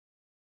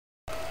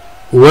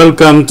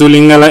Welcome to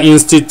Lingala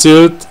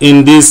Institute.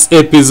 In this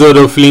episode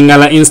of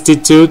Lingala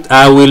Institute,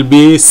 I will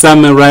be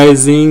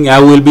summarizing, I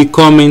will be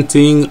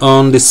commenting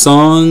on the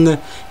song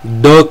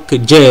Docteur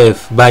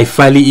Jeff by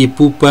Fally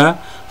Ipupa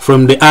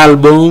from the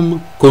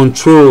album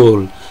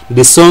Control.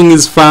 The song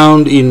is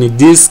found in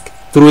disc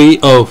 3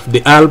 of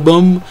the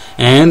album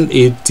and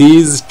it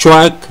is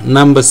track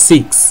number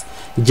 6,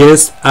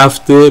 just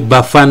after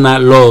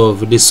Bafana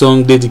Love, the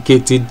song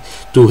dedicated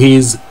to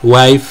his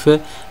wife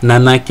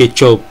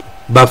Nakufa.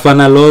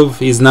 Bafana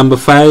Love is number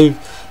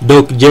 5,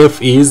 Docteur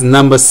Jeff is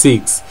number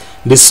 6.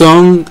 The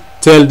song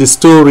tells the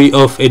story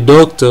of a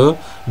doctor,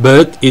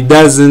 but it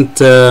doesn't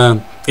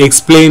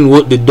explain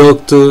what the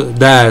doctor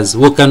does,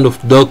 what kind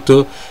of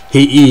doctor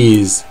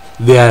he is.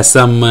 There are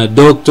some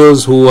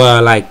doctors who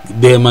are like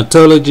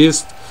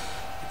dermatologists.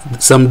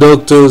 Some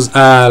doctors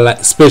are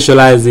like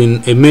specialized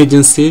in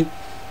emergency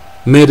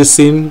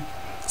medicine.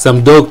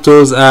 Some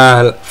doctors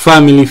are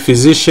family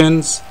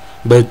physicians.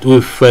 But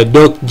with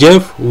Docteur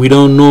Jeff, we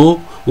don't know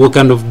what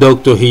kind of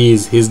doctor he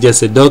is. He's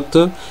just a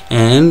doctor,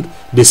 and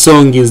the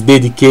song is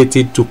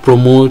dedicated to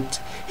promote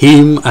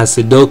him as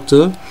a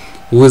doctor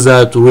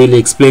without really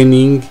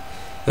explaining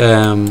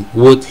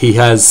what he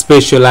has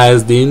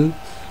specialized in.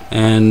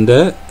 And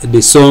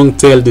the song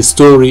tells the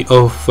story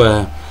of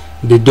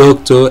the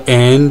doctor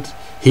and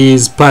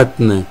his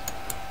partner.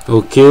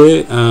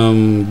 Okay,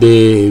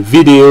 the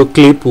video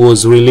clip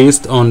was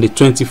released on the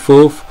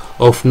 24th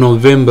of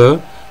November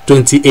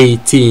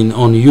 2018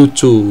 on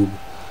YouTube.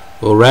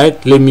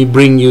 Alright, let me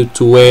bring you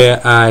to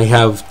where I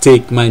have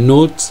taken my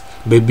notes,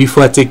 but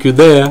before I take you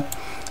there,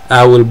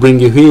 I will bring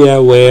you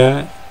here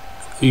where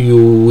you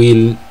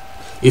will,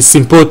 it's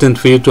important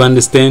for you to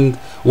understand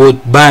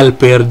what balle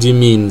perdue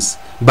means.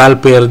 Balle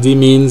perdue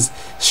means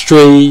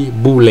stray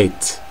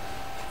bullet,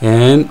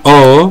 and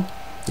or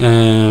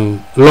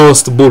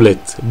lost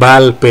bullet,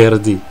 balle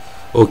perdue.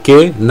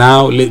 Okay,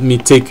 now let me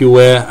take you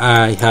where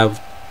I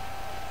have,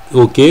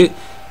 okay,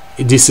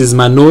 this is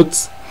my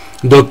notes.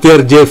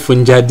 Docteur Jeff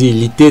Ndjadi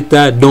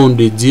Liteta, Don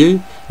de Dieu,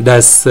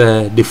 that's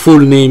the full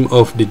name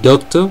of the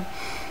doctor.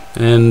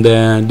 And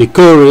the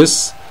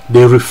chorus,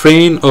 the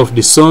refrain of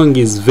the song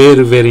is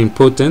very, very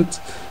important.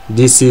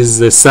 This is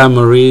the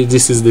summary,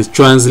 this is the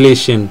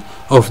translation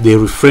of the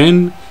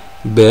refrain.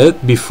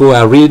 But before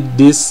I read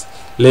this,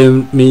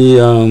 let me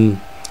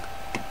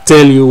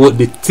tell you what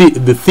the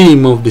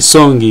theme of the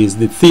song is.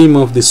 The theme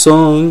of the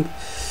song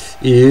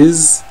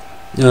is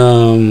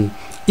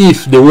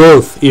if the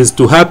world is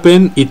to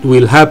happen, it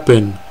will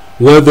happen.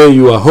 Whether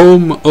you are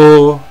home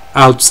or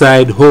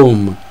outside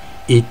home,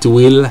 it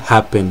will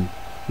happen.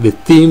 The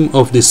theme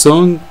of the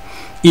song,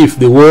 if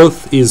the world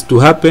is to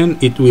happen,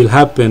 it will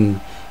happen,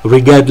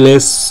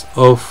 regardless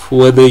of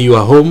whether you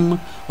are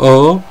home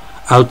or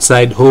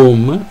outside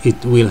home,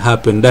 it will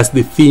happen. That's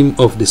the theme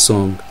of the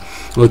song.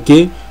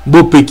 Okay?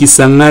 Bo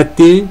pekisa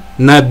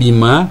na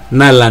bima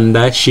na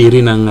landa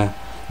cheri nanga.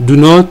 Do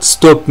not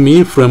stop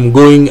me from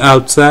going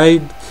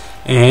outside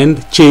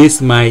and chase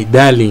my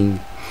darling.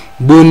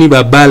 Boni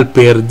balle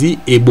perdue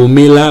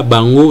ebomela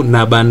bango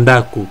na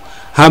ndako.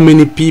 How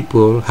many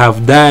people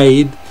have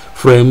died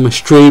from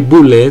stray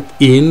bullet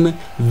in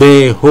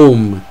their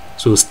home?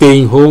 So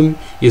staying home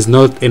is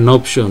not an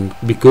option,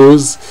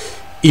 because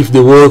if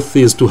the worst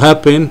is to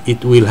happen,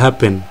 it will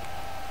happen.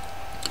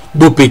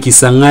 Bo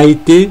pekisa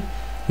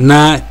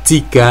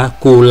natika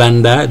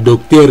landa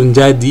Docteur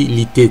Ndjadi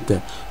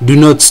Liteta. Do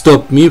not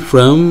stop me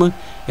from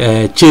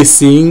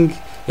chasing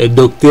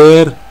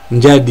Docteur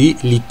Ndjadi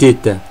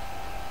Liteta.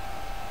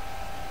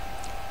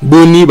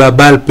 Boni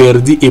balle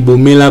perdue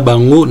ebomela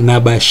bango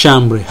na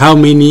chambre. How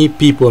many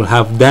people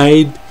have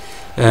died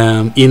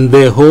in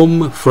their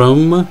home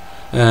from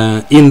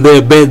in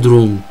their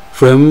bedroom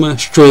from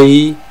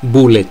stray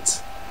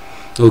bullets?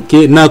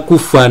 Okay,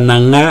 Nakufa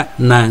nanga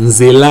na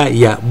nzela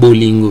ya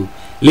bolingo.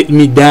 Let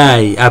me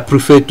die. I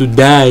prefer to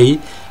die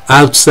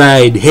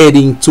outside,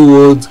 heading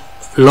towards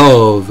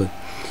love,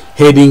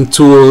 heading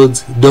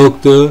towards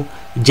Docteur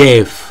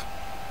Jeff.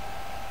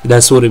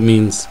 That's what it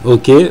means.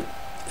 Okay,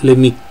 let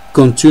me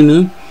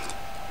continue.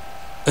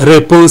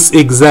 Reponse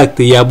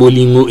exacte ya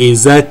bolingo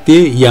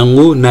exacte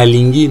yango na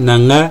lingi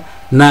nanga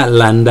na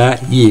landa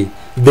ye.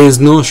 There's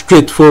no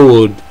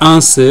straightforward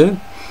answer.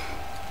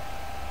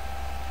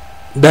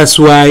 That's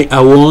why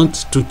I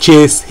want to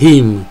chase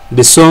him.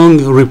 The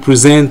song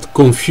represents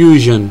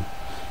confusion,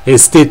 a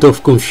state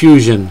of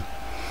confusion.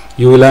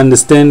 You will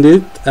understand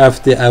it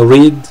after I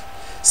read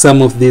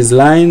some of these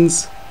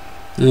lines.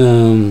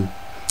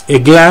 A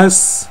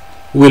glass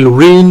will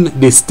ruin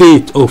the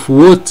state of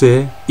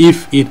water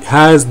if it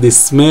has the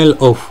smell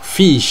of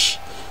fish,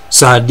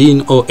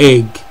 sardine or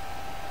egg.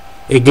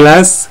 A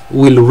glass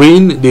will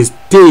ruin the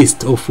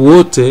taste of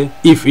water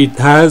if it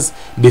has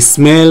the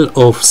smell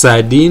of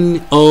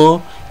sardine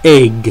or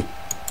egg.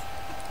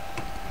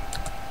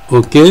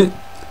 Okay?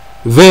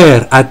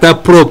 Ver ata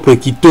propre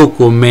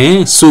kitoko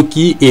me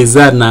soki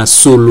eza na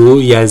solo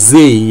ya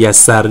zei ya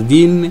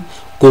sardine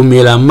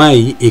komela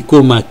mai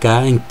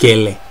ekomaka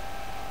nkele.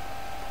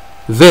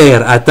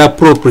 vers ata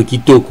propre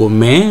kitoko,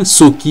 mais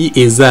soki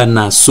eza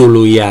na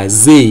solo ya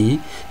zei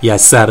ya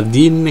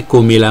sardine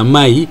komela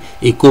mai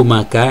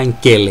ekomaka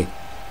nkele.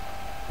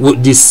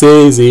 What this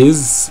says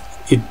is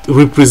it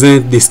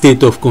represents the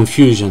state of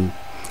confusion.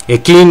 A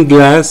clean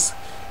glass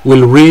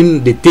will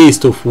ruin the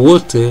taste of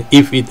water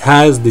if it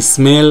has the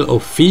smell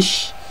of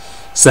fish,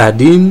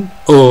 sardine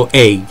or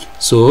egg.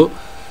 So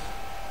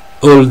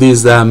all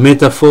these are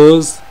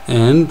metaphors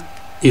and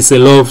it's a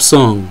love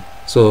song.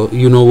 So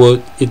you know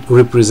what it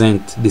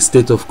represents, the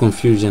state of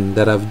confusion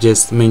that I've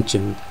just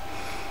mentioned.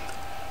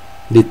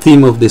 The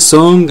theme of the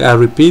song, I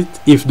repeat,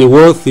 if the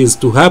worst is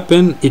to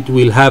happen, it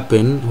will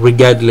happen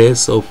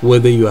regardless of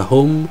whether you are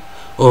home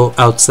or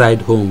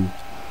outside home.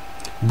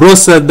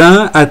 Brosse à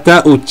dents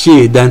ata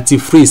otie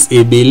dentifrice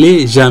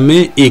ebele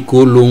jamais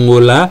eko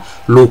longola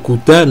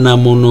lokuta na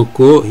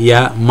monoko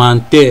ya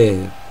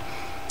menteur.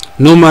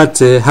 No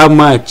matter how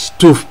much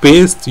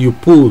toothpaste you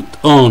put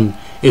on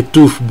a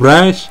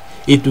toothbrush,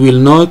 it will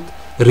not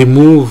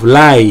remove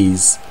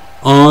lies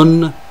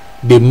on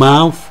the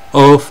mouth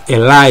of a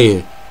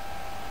liar.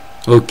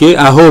 Okay,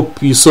 I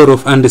hope you sort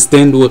of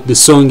understand what the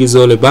song is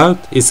all about.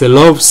 It's a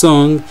love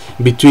song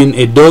between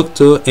a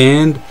doctor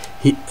and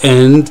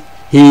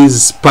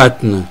his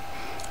partner.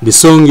 The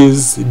song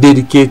is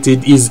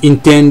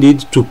intended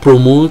to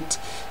promote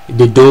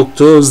the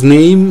doctor's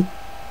name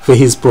for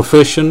his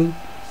profession.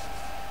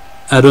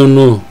 I don't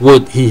know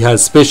what he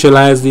has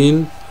specialized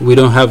in. We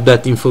don't have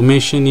that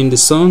information in the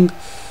song,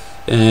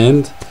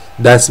 and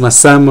that's my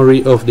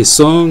summary of the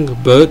song.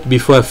 But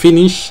before I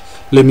finish,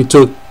 let me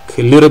talk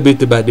a little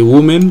bit about the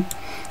woman.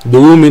 The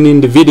woman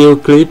in the video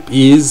clip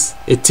is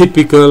a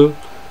typical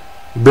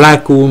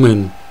black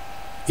woman.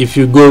 If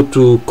you go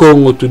to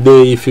Congo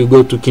today, if you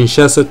go to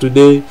Kinshasa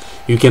today,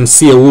 you can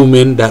see a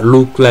woman that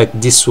look like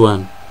this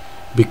one.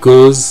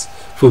 Because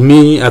for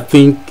me, I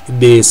think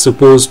they're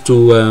supposed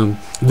to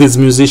these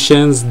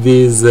musicians,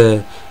 these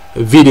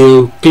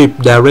video clip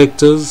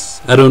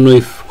directors, I don't know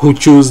if who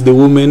choose the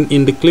woman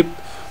in the clip,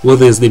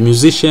 whether it's the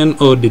musician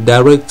or the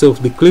director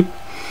of the clip.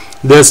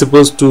 They're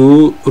supposed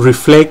to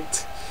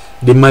reflect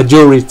the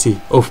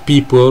majority of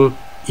people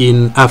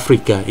in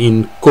Africa,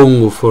 in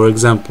Congo for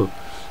example.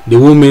 The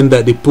women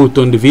that they put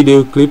on the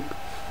video clip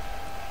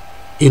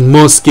in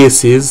most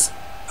cases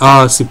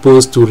are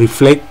supposed to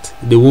reflect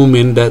the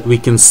women that we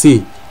can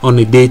see on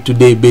a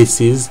day-to-day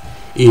basis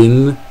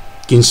in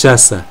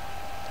Kinshasa.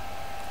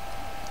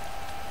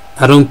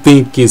 I don't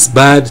think it's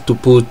bad to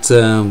put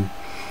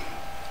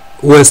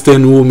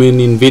Western women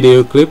in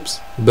video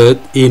clips, but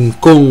in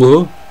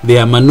Congo they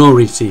are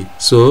minority,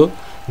 so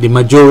the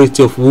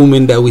majority of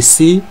women that we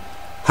see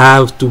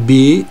have to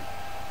be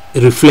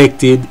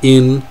reflected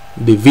in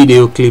the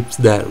video clips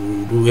that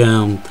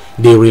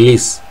they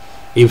release.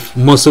 If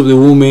most of the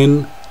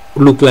women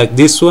look like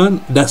this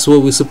one, that's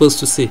what we're supposed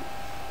to see.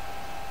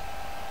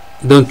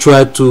 Don't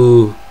try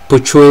to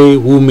portray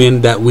women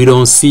that we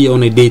don't see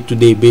on a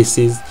day-to-day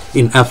basis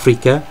in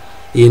Africa,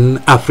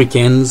 in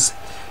Africans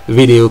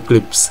video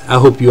clips. I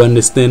hope you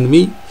understand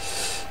me.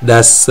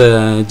 That's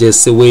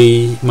just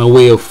my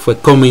way of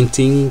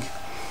commenting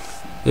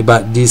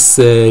about this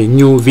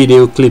new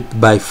video clip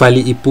by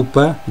Fally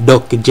Ipupa,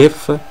 Docteur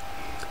Jeff,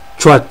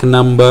 track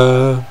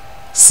number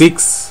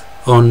 6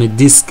 on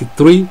disc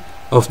 3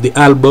 of the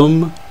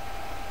album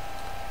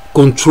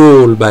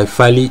Control by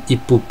Fally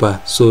Ipupa.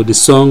 So the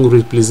song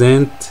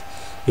represents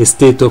a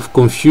state of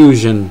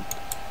confusion.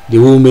 The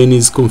woman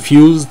is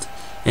confused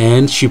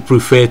and she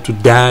prefers to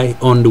die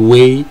on the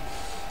way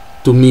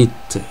to meet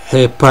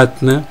her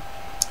partner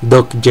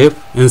Docteur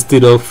Jeff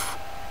instead of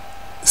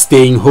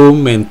staying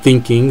home and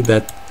thinking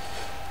that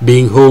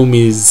being home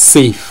is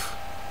safe,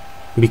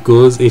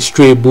 because a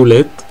stray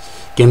bullet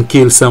can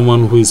kill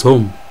someone who is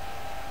home.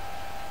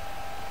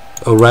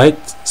 Alright,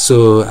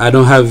 so I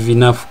don't have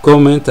enough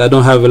comment. I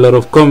don't have a lot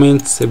of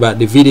comments about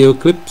the video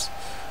clips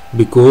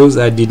because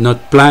I did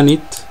not plan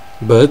it,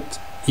 but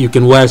you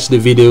can watch the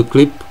video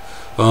clip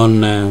on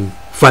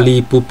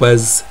Fally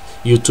Ipupa's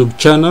YouTube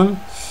channel.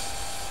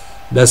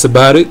 That's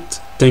about it.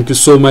 Thank you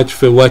so much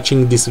for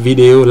watching this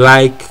video.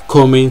 Like,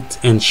 comment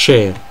and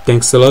share.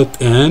 Thanks a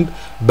lot and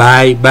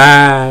bye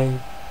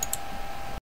bye.